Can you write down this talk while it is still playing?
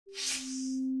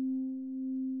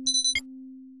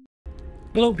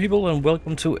Hello people and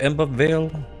welcome to Ember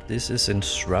Vale. This is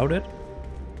Enshrouded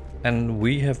and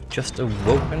we have just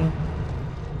awoken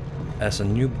as a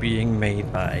new being made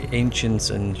by ancients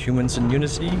and humans in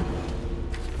unity,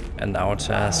 and our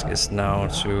task is now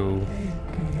to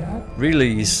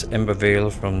release Ember Vale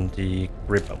from the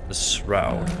grip of the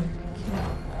shroud.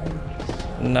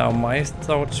 Now my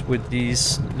thoughts with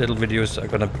these little videos are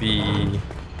gonna be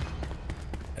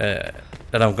that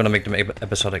I'm gonna make them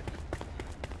episodic.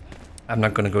 I'm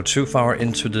not going to go too far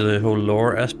into the whole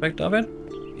lore aspect of it.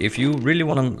 If you really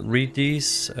want to read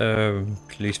these,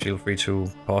 please feel free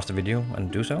to pause the video and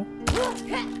do so.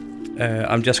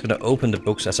 I'm just going to open the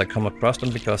books as I come across them,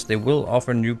 because they will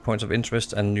offer new points of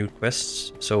interest and new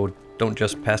quests, so don't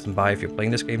just pass them by if you're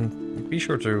playing this game. Be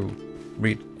sure to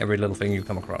read every little thing you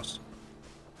come across.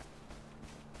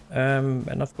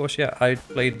 And of course, yeah, I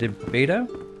played the beta,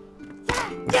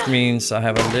 which means I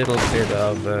have a little bit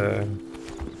of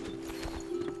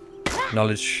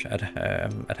knowledge at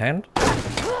hand,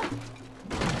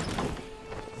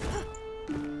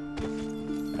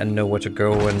 and know where to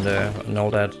go and all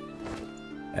that.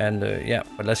 And yeah,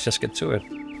 but let's just get to it.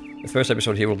 The first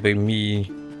episode here will be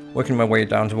me working my way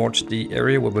down towards the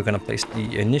area where we're gonna place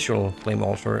the initial flame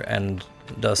altar and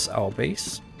thus our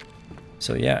base.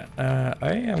 So yeah,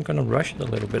 I am gonna rush it a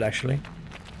little bit actually,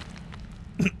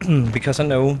 because I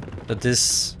know that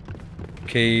this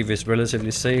cave is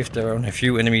relatively safe. There are only a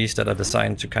few enemies that are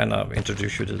designed to kind of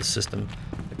introduce you to the system,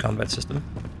 the combat system.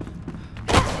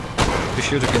 Be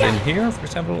sure to get in here, for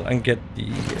example, and get the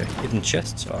hidden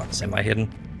chests, or semi-hidden.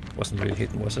 Wasn't really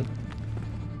hidden, was it?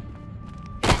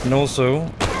 And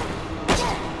also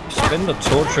spend a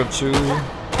torch or two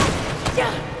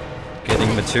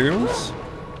getting materials,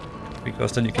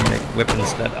 because then you can make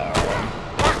weapons that are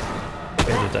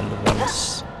better than the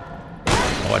ones,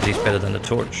 or at least better than the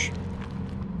torch.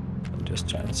 Just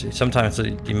trying to see. Sometimes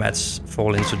the mats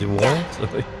fall into the wall, so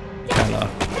you kind of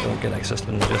don't get access to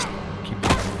them. Just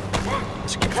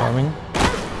keep farming.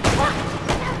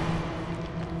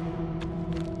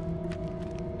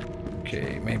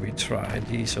 Okay, maybe try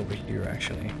these over here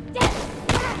actually.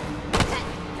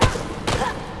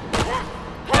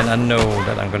 And I know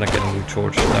that I'm gonna get a new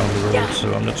torch down the road,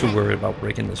 so I'm not too worried about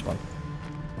breaking this one.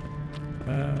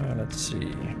 Let's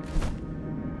see.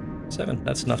 7.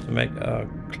 That's enough to make a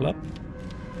club.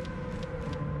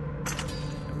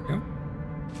 There we go.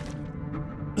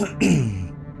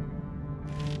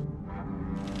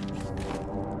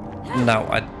 Now,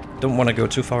 I don't want to go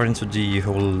too far into the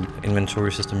whole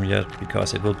inventory system yet,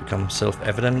 because it will become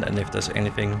self-evident, and if there's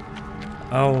anything,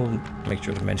 I'll make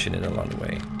sure to mention it along the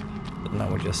way. But now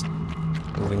we're just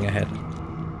moving ahead.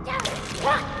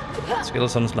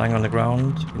 Skeletons lying on the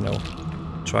ground, you know,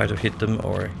 try to hit them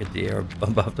or hit the air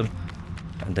above them,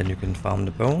 and then you can farm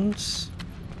the bones.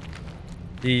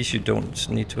 These you don't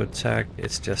need to attack,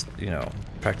 it's just, you know,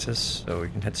 practice, so you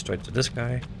can head straight to this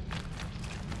guy,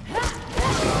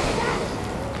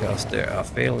 because they are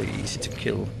fairly easy to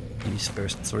kill, these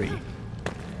first 3.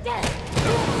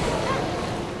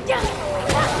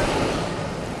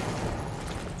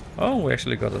 Oh, we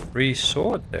actually got a free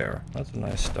sword there. That's a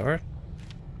nice start.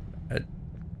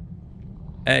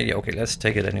 Yeah, okay, let's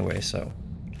take it anyway. So,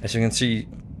 as you can see,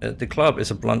 the club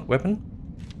is a blunt weapon,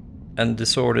 and the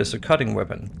sword is a cutting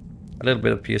weapon. A little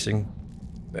bit of piercing.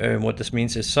 What this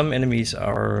means is some enemies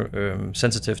are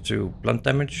sensitive to blunt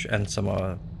damage, and some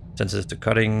are sensitive to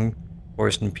cutting,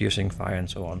 poison, piercing, fire, and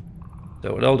so on.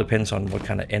 So it all depends on what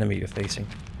kind of enemy you're facing.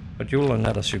 But you'll learn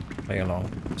that as you play along.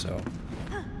 So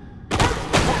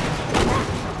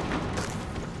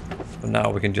now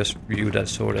we can just view that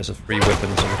sword as a free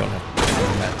weapon, so we don't have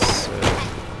mats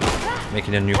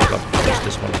making a new club, because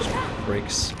this one just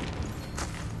breaks.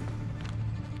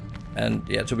 And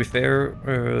yeah, to be fair,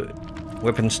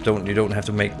 weapons you don't have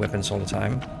to make weapons all the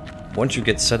time. Once you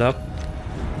get set up,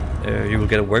 you will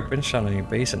get a workbench on your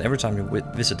base, and every time you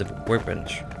visit the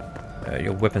workbench,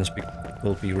 your weapons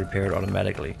will be repaired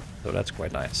automatically. So that's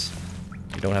quite nice.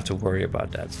 You don't have to worry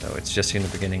about that. So it's just in the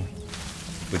beginning.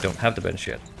 We don't have the bench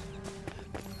yet.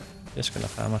 Just gonna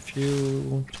farm a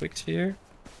few twigs here,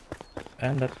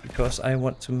 and that's because I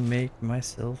want to make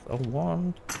myself a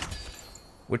wand,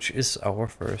 which is our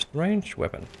first ranged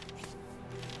weapon.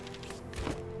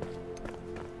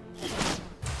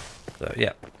 So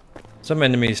yeah, some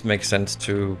enemies make sense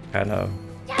to kind of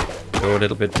go a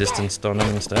little bit distance stunning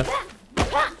instead.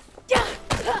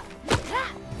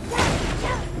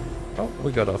 Oh,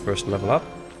 we got our first level up.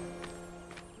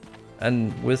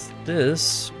 And with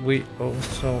this, we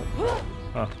also...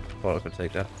 Ah, thought I could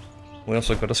take that. We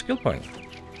also got a skill point.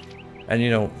 And you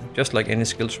know, just like any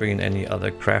skill tree in any other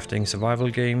crafting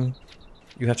survival game,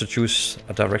 you have to choose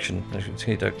a direction. As you can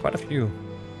see, there are quite a few.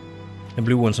 The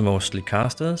blue ones are mostly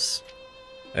casters.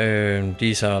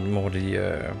 These are more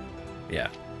the, yeah,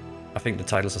 I think the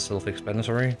titles are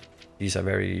self-explanatory. These are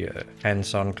very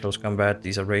hands-on, close combat.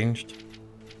 These are ranged.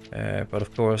 But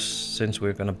of course, since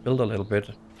we're gonna build a little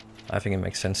bit, I think it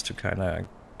makes sense to kind of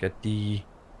get the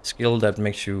skill that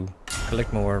makes you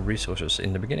collect more resources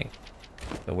in the beginning.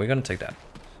 So we're gonna take that.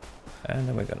 And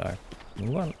then we're gonna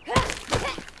move on.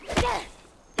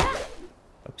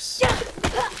 Oops.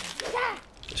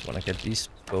 Just wanna get these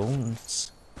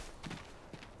bones.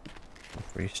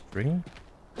 Free string.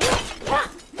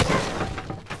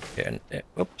 Yeah, and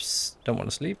oops, don't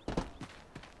wanna sleep.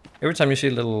 Every time you see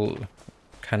a little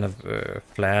kind of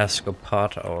flask or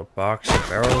pot or box or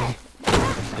barrel,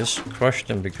 just crush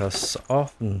them, because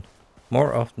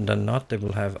more often than not, they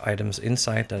will have items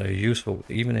inside that are useful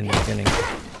even in the beginning,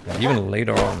 and even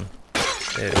later on.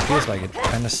 It feels like it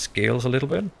kind of scales a little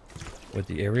bit with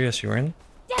the areas you're in.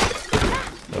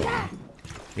 So,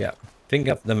 yeah, think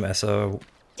of them as a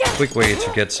quick way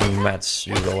to get some mats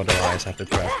you will otherwise have to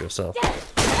craft yourself.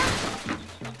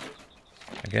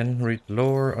 Again, read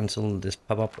lore until this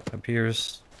pop-up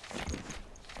appears.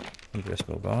 And just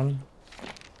move on.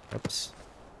 Oops.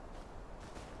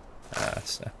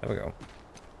 So there we go.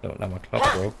 So now my club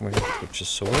broke, we can switch a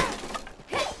sword.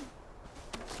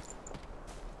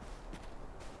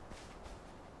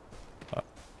 Oh,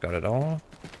 got it all.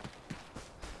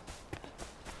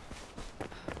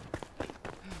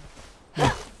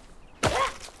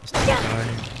 This guy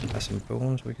has some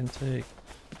bones we can take.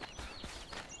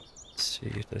 Let's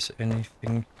see if there's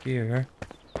anything here.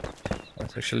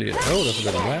 That's actually oh, there's a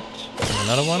little rat. And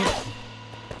another one.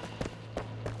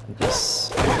 And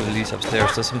this actually leads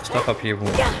upstairs. There's some stuff up here we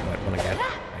might want to get,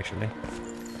 actually.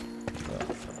 So,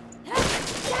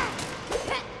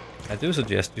 I do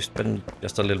suggest you spend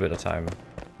just a little bit of time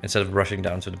instead of rushing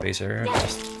down to the base area.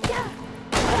 Just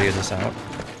clear this out,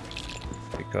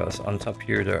 because on top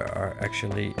here there are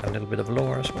actually a little bit of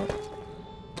lore as well.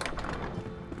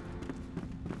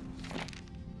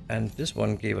 And this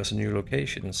one gave us a new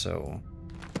location, so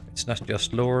it's not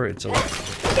just lore, it's a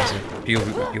few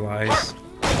UIs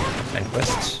and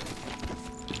quests.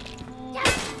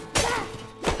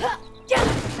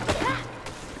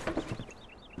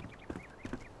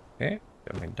 Okay,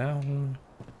 coming down.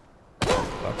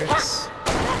 Buckets.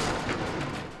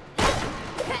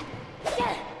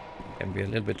 Can be a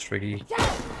little bit tricky.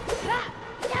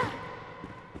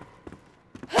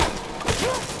 There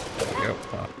we go.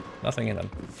 Oh, nothing in them.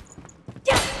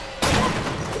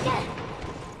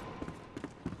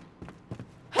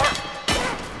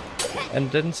 And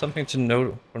then something to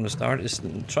note from the start is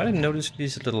try to notice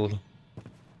these little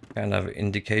kind of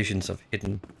indications of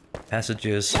hidden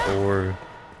passages or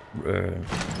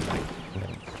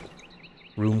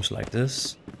rooms like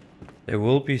this. There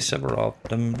will be several of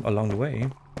them along the way,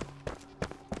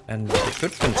 and they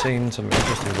could contain some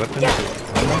interesting weapons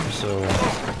or armor, so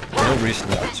no reason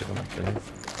not to, actually.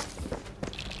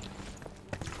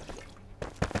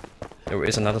 There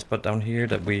is another spot down here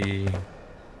that we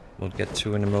will get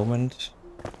to in a moment,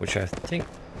 which I think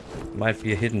might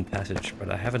be a hidden passage, but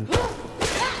I haven't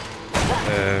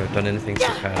done anything to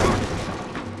kind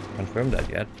of confirm that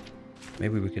yet.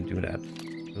 Maybe we can do that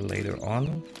later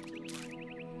on.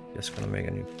 Just gonna make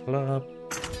a new club.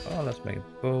 Oh, let's make a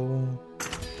bow.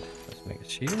 Let's make a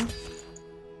shield.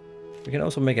 We can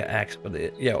also make an axe, but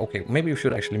yeah, okay, maybe we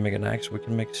should actually make an axe. We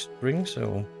can make string,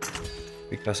 so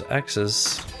because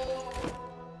axes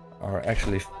are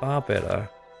actually far better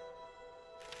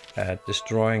at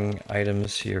destroying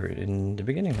items here in the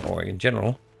beginning, or in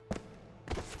general.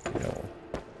 You know,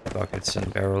 buckets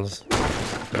and barrels,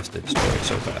 because they destroy it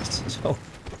so fast, so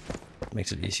it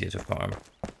makes it easier to farm.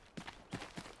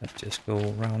 Let's just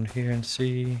go around here and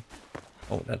see.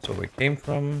 Oh, that's where we came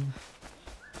from.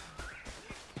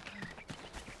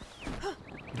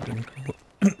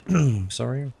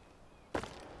 Sorry.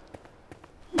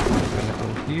 I'm gonna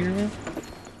go here.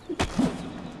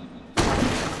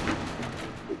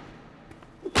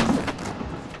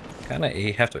 Kinda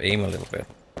have to aim a little bit.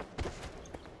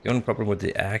 The only problem with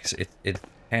the axe, it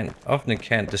often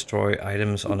can't destroy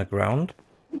items on the ground.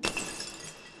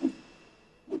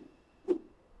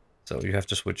 So you have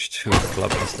to switch to the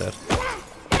club instead.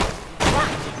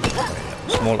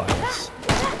 Small items,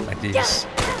 like these.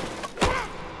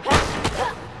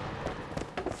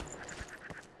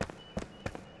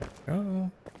 Go.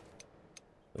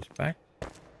 Goes back.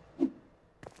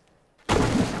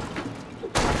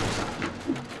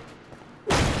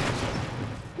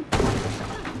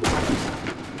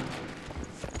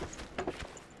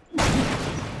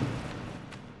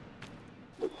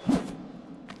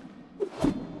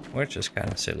 Which is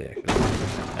kind of silly, actually.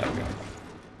 There we go.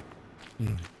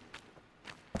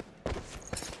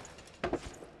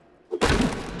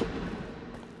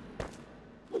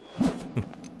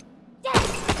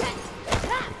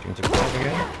 Switching to grab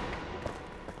again.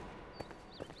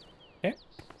 Okay.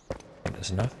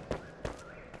 That's enough.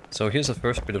 So here's the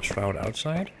first bit of shroud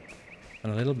outside.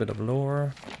 And a little bit of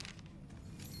lore.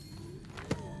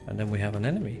 And then we have an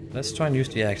enemy. Let's try and use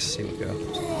the axe, see what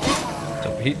goes.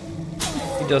 So he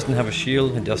doesn't have a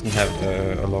shield, he doesn't have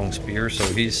a long spear, so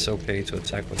he's okay to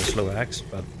attack with a slow axe,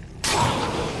 but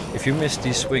if you miss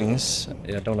these swings,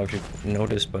 I don't know if you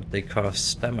noticed, but they cost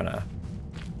stamina.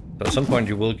 So at some point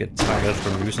you will get tired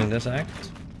from using this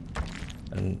axe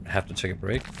and have to take a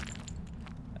break.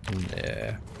 And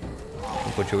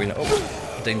put you in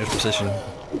a dangerous position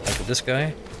like with this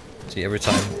guy. See, every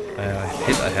time I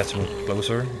hit, I have to move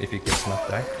closer if he gets knocked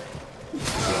back.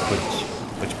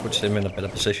 Which puts him in a better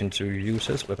position to use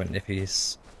his weapon if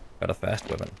he's got a fast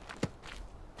weapon.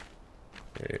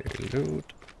 Okay,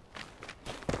 loot.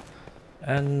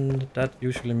 And that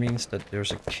usually means that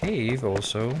there's a cave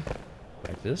also,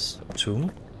 like this, a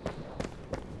tomb,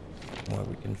 where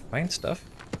we can find stuff.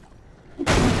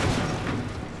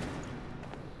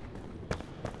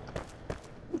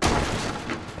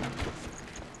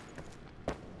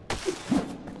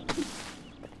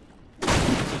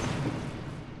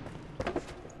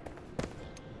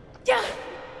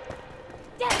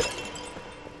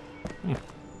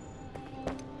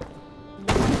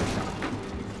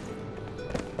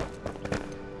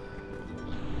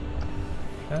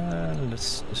 And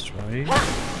let's destroy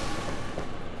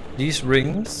these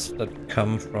rings that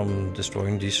come from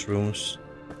destroying these rooms.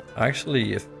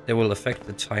 Actually, if they will affect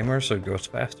the timer, so it goes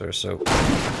faster. So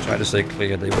try to stay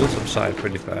clear. They will subside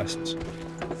pretty fast.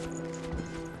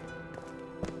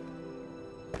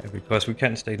 Because we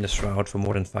can't stay in the shroud for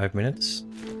more than 5 minutes,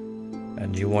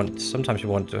 and sometimes you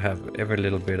want to have every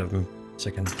little bit of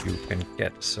second you can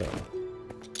get. So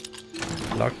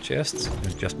lock chests,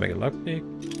 just make a lockpick.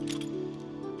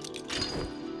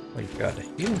 We got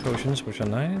healing potions, which are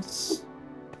nice.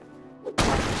 A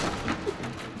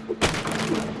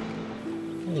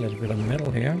little bit of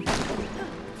metal here.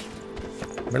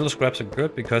 Metal scraps are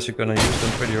good because you're gonna use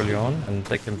them pretty early on, and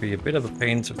they can be a bit of a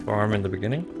pain to farm in the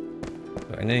beginning.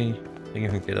 So anything you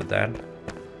can get at that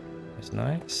is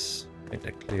nice. I think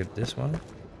I cleared this one.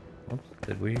 Oops,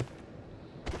 did we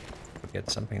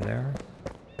forget something there?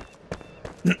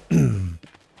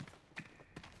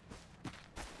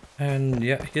 And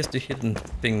yeah, here's the hidden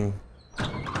thing.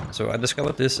 So I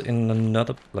discovered this in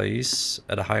another place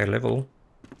at a higher level.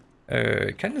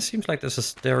 It kind of seems like there's a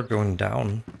stair going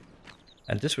down.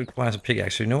 And this requires a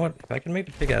pickaxe. So you know what? If I can make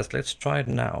the pickaxe, let's try it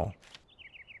now.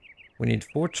 We need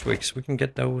 4 twigs. We can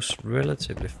get those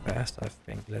relatively fast, I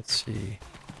think. Let's see.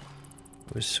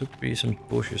 There should be some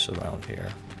bushes around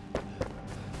here.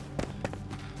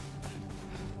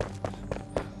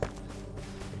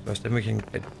 Because then we can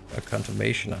get a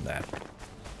confirmation on that.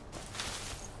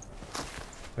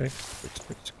 Twigs, twigs,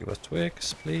 twigs. Give us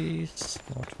twigs, please.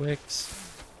 More twigs.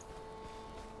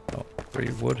 Oh, 3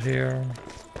 wood here.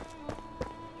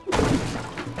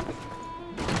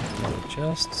 Another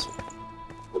chest.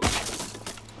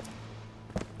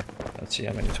 Let's see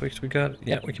how many twigs we got.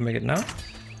 Yeah, we can make it now.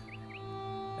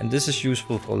 And this is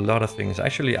useful for a lot of things.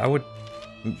 Actually, I would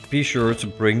be sure to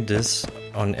bring this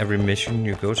on every mission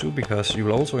you go to, because you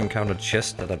will also encounter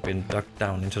chests that have been dug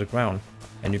down into the ground.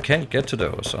 And you can't get to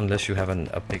those unless you have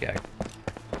a pickaxe.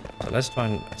 So let's try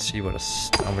and see what is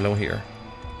down below here.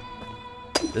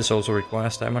 This also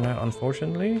requires stamina,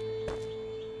 unfortunately.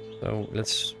 So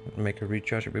let's make a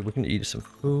recharge. We can eat some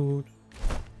food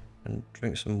and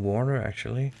drink some water,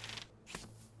 actually.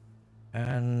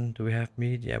 And do we have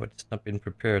meat? Yeah, but it's not been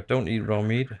prepared. Don't eat raw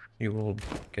meat. You will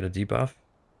get a debuff.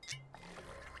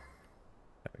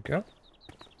 There we go.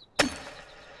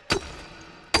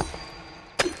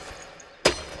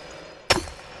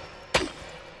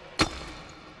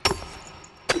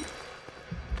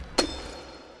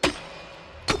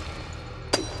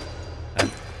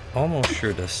 I'm almost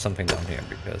sure there's something down here,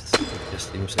 because it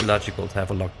just seems illogical to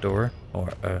have a locked door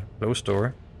or a closed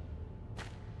door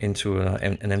into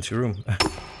an empty room.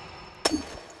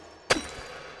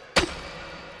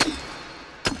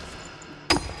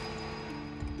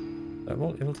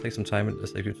 Well, it will take some time.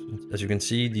 As you can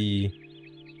see, the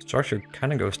structure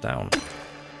kind of goes down.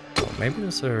 So maybe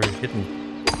there's a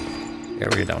hidden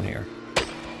area down here.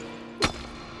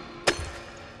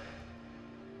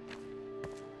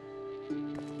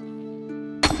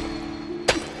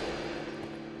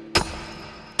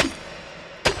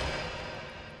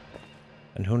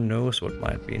 And who knows what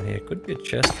might be in here. Could be a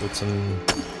chest with some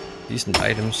decent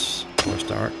items for a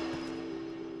start.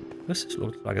 This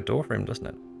looks like a door frame, doesn't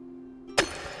it?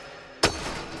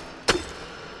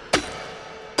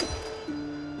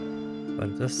 But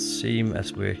it does seem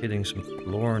as we're hitting some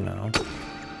floor now.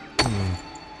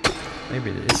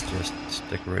 Maybe it is just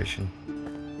decoration.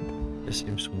 This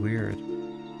seems weird.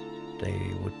 They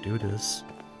would do this.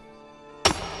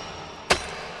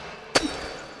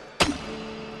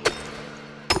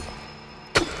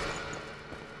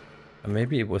 And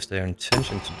maybe it was their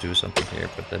intention to do something here,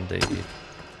 but then they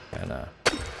kinda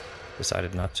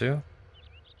decided not to.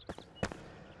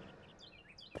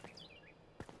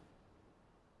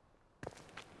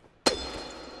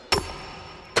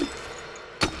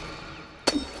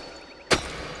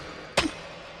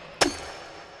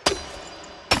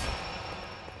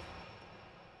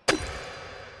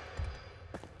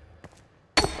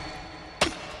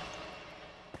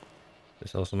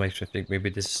 This also makes me think maybe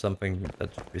this is something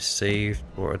that should be saved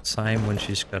for a time when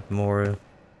she's got more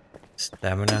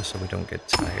stamina, so we don't get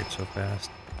tired so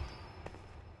fast.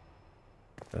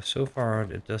 But so far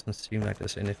it doesn't seem like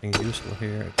there's anything useful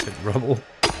here except rubble.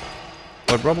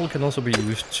 But rubble can also be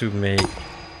used to make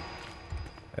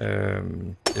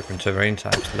different terrain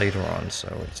types later on, so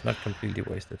it's not completely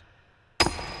wasted.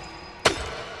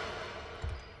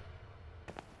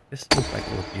 This looks like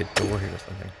it would be a door here or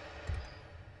something.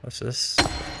 What's this?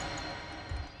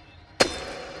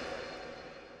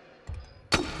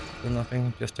 Still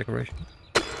nothing, just decoration.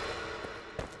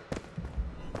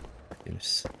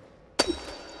 Seems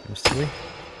silly.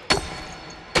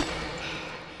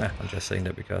 I'm just saying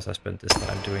that because I spent this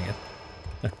time doing it.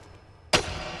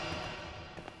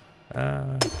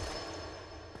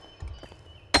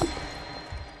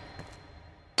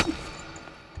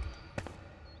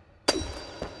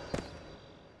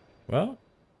 Well,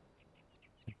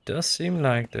 it does seem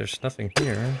like there's nothing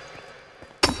here.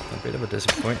 A bit of a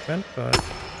disappointment, but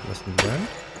lesson learned.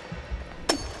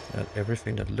 Not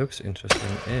everything that looks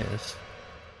interesting is.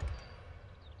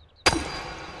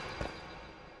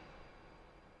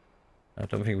 I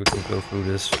don't think we can go through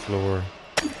this floor.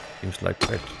 Seems like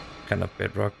kind of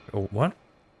bedrock. Oh, what?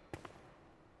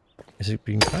 Is it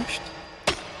being crushed?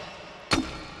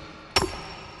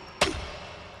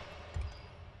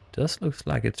 Does look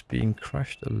like it's being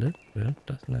crushed a little bit,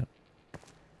 doesn't it?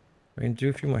 We can do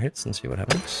a few more hits and see what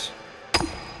happens.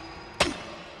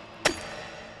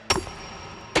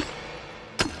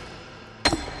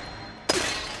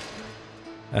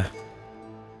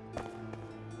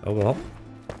 Oh well.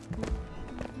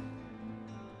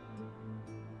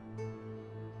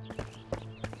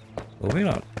 Moving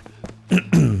on.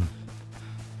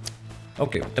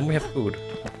 Okay, then we have food.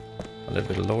 A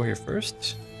little bit lower here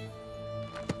first.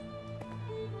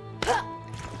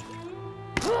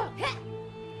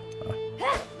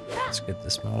 Let's get the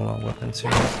smaller weapons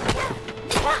here.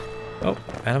 Oh,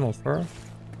 animal fur.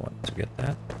 Want to get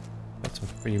that. Got some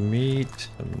free meat,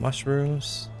 some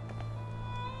mushrooms.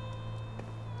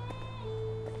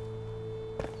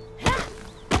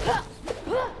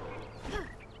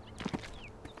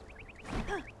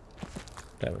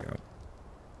 There we go.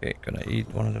 Okay, gonna eat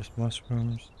one of those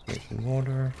mushrooms, make some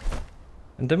water.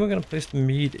 And then we're gonna place the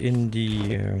meat in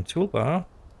the toolbar.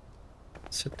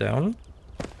 Sit down.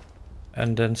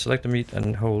 And then select the meat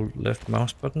and hold left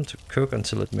mouse button to cook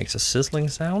until it makes a sizzling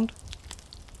sound.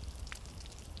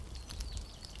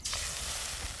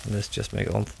 And let's just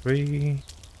make all 3.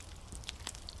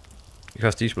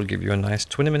 Because these will give you a nice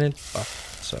 20-minute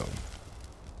buff, so...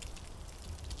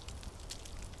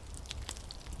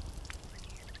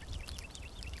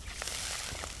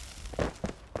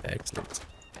 Excellent.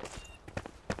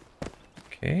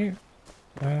 Okay.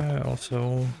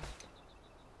 Also,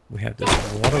 we have this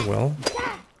water well.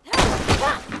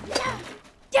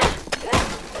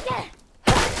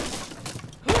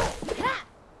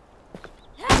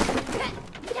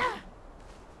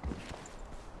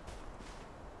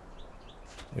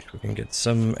 Which we can get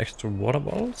some extra water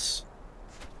bottles.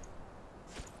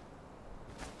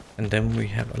 And then we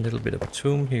have a little bit of a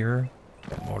tomb here.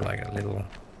 More like a little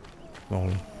small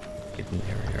hidden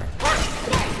area.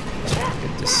 Let's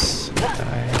get this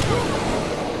guy.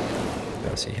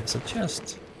 Because he has a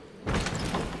chest.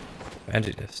 And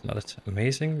it is not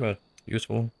amazing, but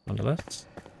useful nonetheless.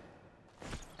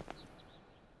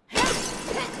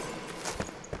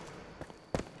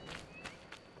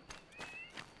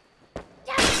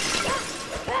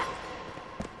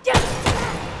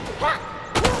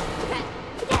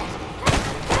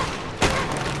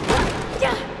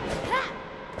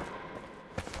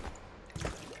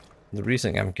 The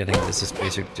reason I'm getting this is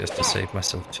basically just to save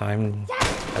myself time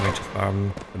having to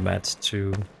farm the mats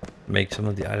to make some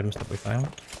of the items that we found.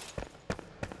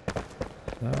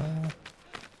 We're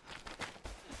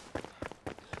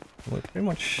pretty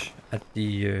much at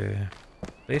the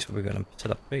place where we're gonna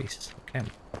set up base camp.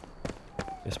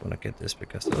 Just wanna get this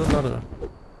because there's a lot of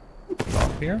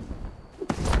log here.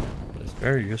 It's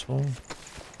very useful.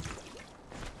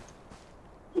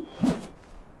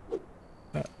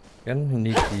 Again, we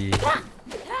need the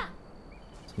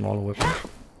smaller weapon.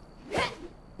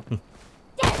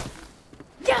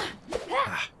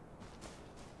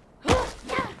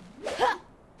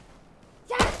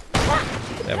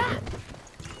 There we go.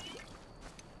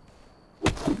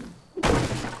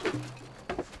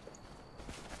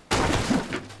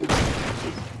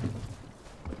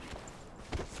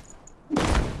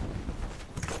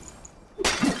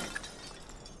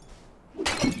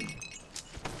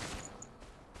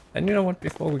 And you know what,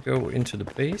 before we go into the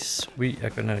base, we are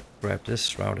gonna grab this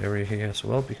shroud area here as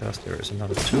well, because there is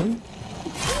another tomb.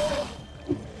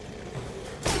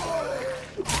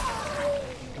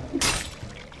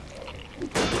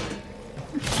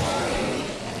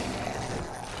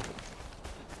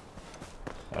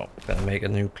 Oh, gonna make a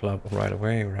new club right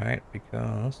away, right?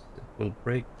 Because it will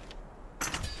break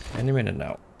any minute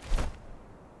now.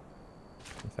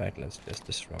 In fact, let's just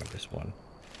destroy this one.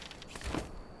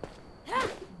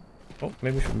 Oh,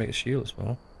 maybe we should make a shield as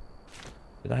well.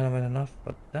 Did I have enough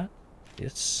for that?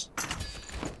 Yes.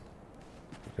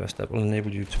 Because that will enable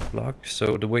you to block.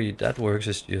 So the way that works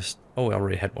is just... Oh, I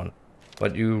already had one.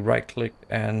 But you right click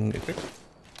and equip.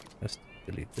 Let's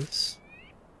delete this.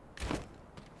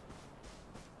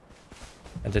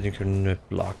 And then you can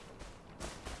block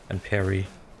and parry.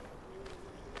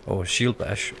 Oh, shield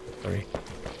bash. Sorry.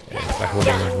 By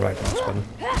holding the right mouse button.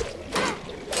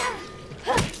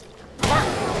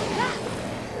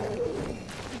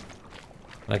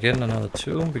 Again, another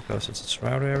tomb because it's a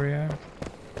shroud area.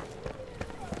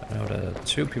 Now there are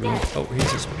two people. Oh,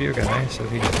 he's a spear guy, so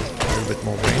he has a little bit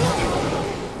more range.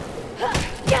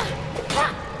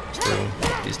 Still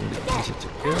decently easy to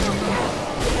kill.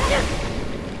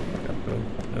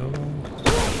 No.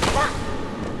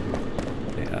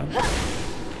 Yeah.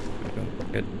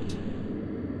 Don't get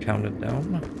counted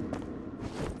down.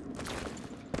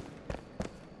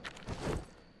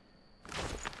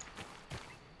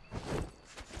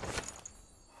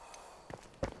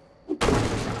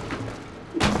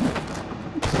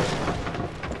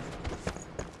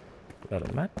 Lot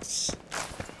of mats.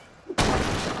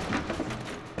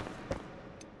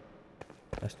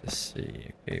 Let's just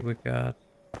see. Okay, we got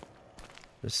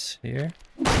this here.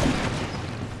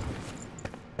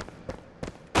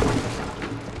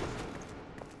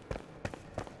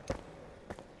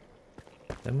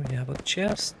 Then we have a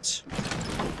chest.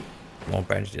 More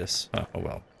bandages. Oh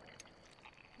well.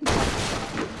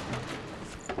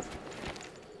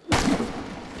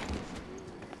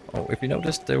 Oh, if you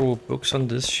notice, there were books on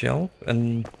this shelf,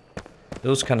 and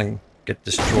those kind of get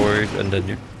destroyed, and then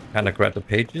you kind of grab the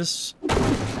pages.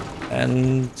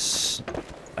 And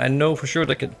I know for sure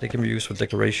they can be used for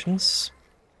decorations,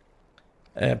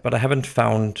 but I haven't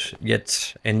found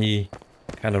yet any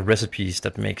kind of recipes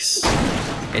that makes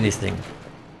anything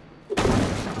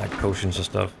like potions or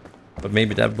stuff. But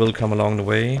maybe that will come along the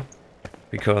way,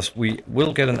 because we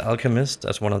will get an alchemist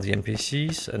as one of the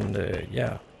NPCs, and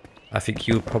yeah. I think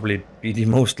he'll probably be the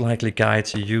most likely guy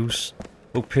to use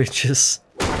book pages.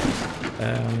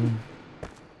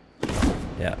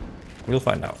 Yeah, we'll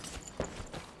find out.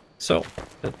 So,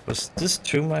 that was this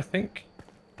tomb, I think.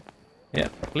 Yeah,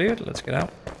 cleared. Let's get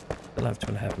out. Still have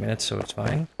 2.5 minutes, so it's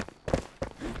fine.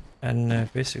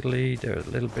 And basically, there's a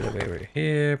little bit of area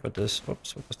here, but there's...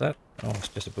 Whoops, what was that? Oh, it's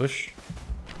just a bush.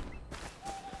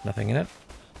 Nothing in it.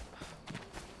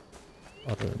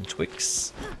 Other than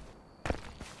twigs.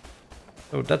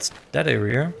 So that's that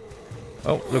area.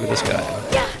 Oh, look at this guy.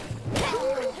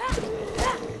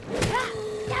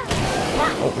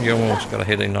 Oh, you almost got a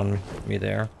hit in on me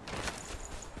there.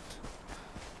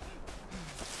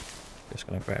 Just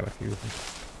gonna grab a few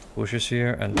bushes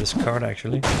here and this card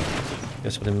actually.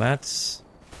 Just for the mats.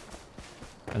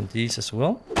 And these as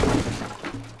well.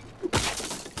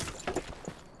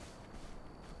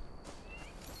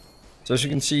 So as you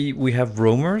can see, we have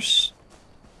roamers.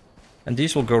 And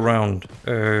these will go around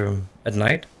at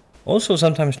night, also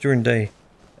sometimes during day.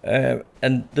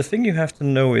 And the thing you have to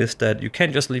know is that you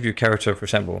can't just leave your character, for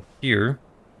example, here.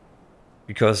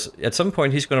 Because at some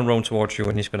point he's going to roam towards you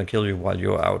and he's going to kill you while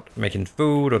you're out making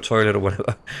food or toilet or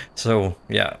whatever. So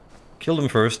yeah, kill them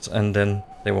first and then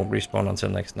they won't respawn until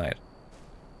next night.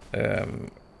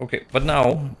 Okay, but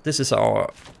now this is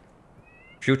our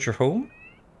future home.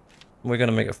 We're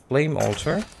going to make a flame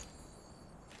altar.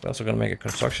 We're also going to make a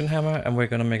construction hammer, and we're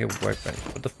going to make a workbench.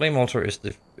 But the flame altar is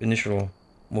the initial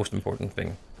most important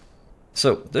thing.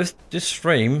 So this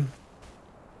frame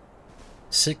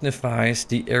signifies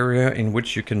the area in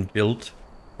which you can build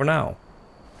for now.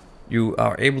 You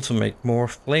are able to make more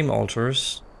flame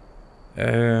altars,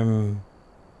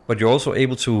 but you're also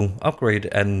able to upgrade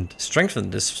and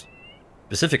strengthen this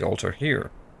specific altar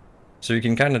here. So you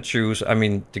can kind of choose, I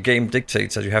mean, the game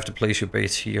dictates that you have to place your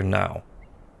base here now,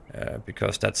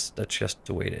 because that's just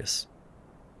the way it is.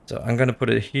 So I'm gonna put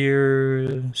it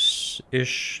here-ish,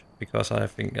 because I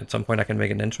think at some point I can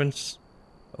make an entrance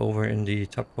over in the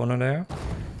top corner there.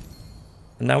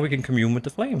 And now we can commune with the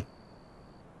flame.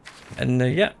 And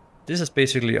yeah, this is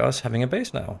basically us having a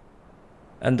base now.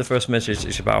 And the first message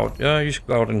is about, you should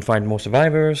go out and find more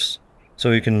survivors,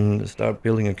 so you can start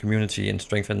building a community and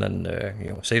strengthen and you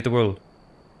know, save the world.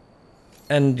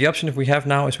 And the option that we have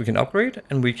now is we can upgrade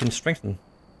and we can strengthen.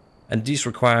 And these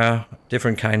require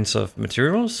different kinds of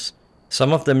materials.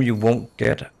 Some of them you won't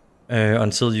get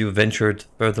until you ventured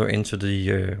further into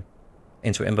the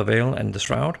into Ember Vale and the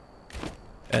Shroud.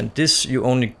 And this you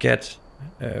only get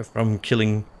from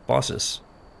killing bosses.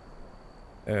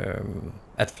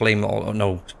 At Flame, or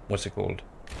no, what's it called?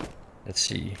 Let's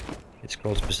see. It's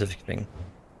called a specific thing.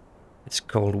 It's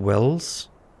called wells.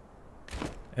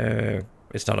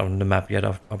 It's not on the map yet,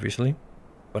 obviously.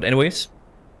 But anyways,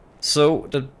 so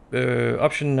the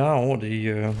option now,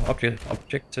 the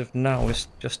objective now is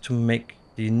just to make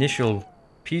the initial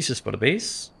pieces for the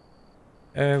base.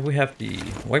 We have the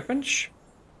workbench,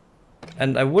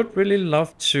 and I would really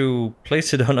love to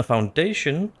place it on a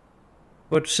foundation.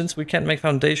 But since we can't make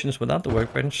foundations without the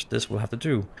workbench, this will have to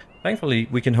do. Thankfully,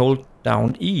 we can hold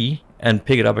down E and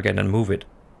pick it up again and move it.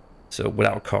 So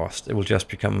without cost, it will just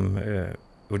become, it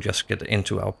will just get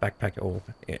into our backpack or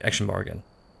action bar again.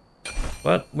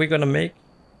 But we're gonna make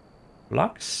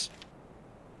blocks.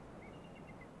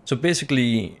 So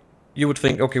basically, you would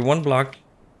think, okay, one block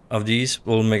of these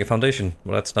will make a foundation.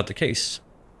 Well, that's not the case.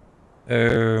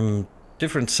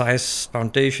 Different size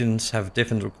foundations have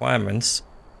different requirements.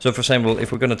 So for example,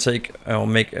 if we're going to take or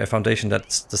make a foundation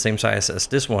that's the same size as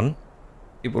this one,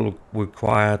 it will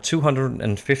require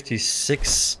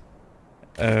 256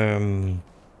 what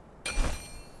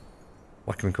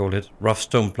can we call it? Rough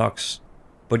stone blocks.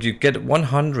 But you get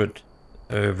 100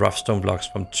 rough stone blocks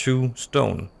from 2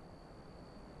 stone.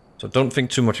 So don't think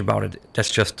too much about it.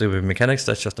 That's just the mechanics,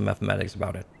 that's just the mathematics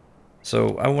about it.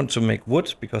 So I want to make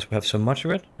wood because we have so much of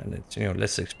it and it's, you know,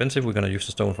 less expensive. We're going to use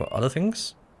the stone for other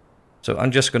things. So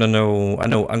I'm just gonna I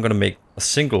know I'm gonna make a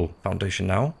single foundation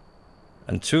now.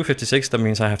 And 256, that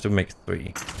means I have to make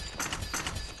 3.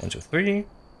 1, 2, 3.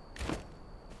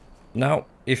 Now,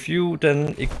 if you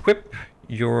then equip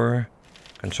your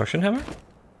construction hammer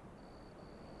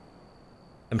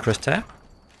and press tab,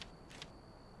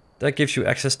 that gives you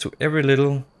access to every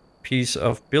little piece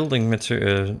of building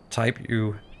material type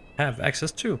you have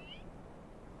access to.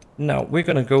 Now, we're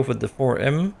gonna go for the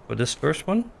 4M for this first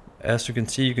one. As you can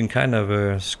see, you can kind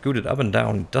of scoot it up and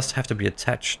down. It does have to be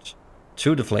attached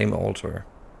to the flame altar.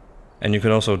 And you can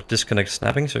also disconnect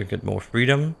snapping so you get more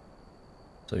freedom.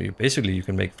 So you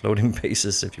can make floating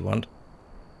bases if you want.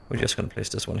 We're just going to place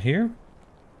this one here.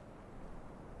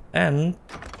 And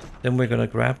then we're going to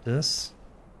grab this.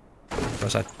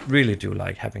 Because I really do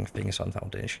like having things on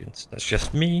foundations. That's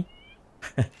just me.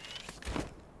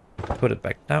 Put it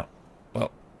back now. Well,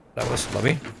 that was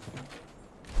lovely.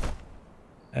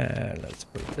 Let's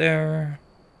put it there.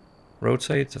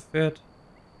 Rotate to fit.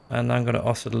 And I'm gonna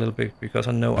offset a little bit because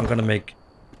I know I'm gonna make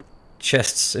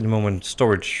chests in a moment,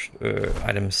 storage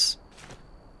items.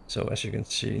 So as you can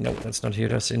see, no, that's not here,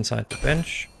 that's inside the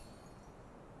bench.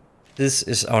 This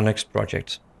is our next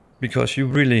project because you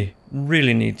really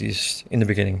need these in the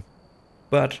beginning.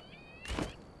 But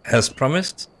as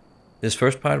promised, this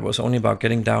first part was only about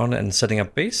getting down and setting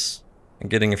up base. And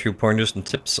getting a few pointers and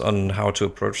tips on how to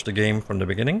approach the game from the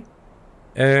beginning.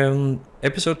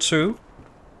 Episode 2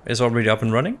 is already up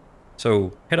and running,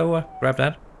 so head over, grab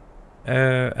that,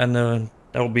 and that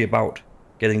will be about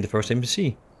getting the first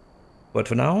NPC. But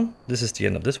for now, this is the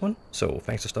end of this one, so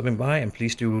thanks for stopping by, and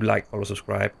please do like, follow,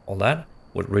 subscribe, all that,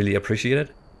 would really appreciate it.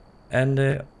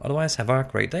 And otherwise, have a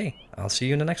great day. I'll see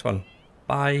you in the next one.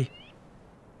 Bye!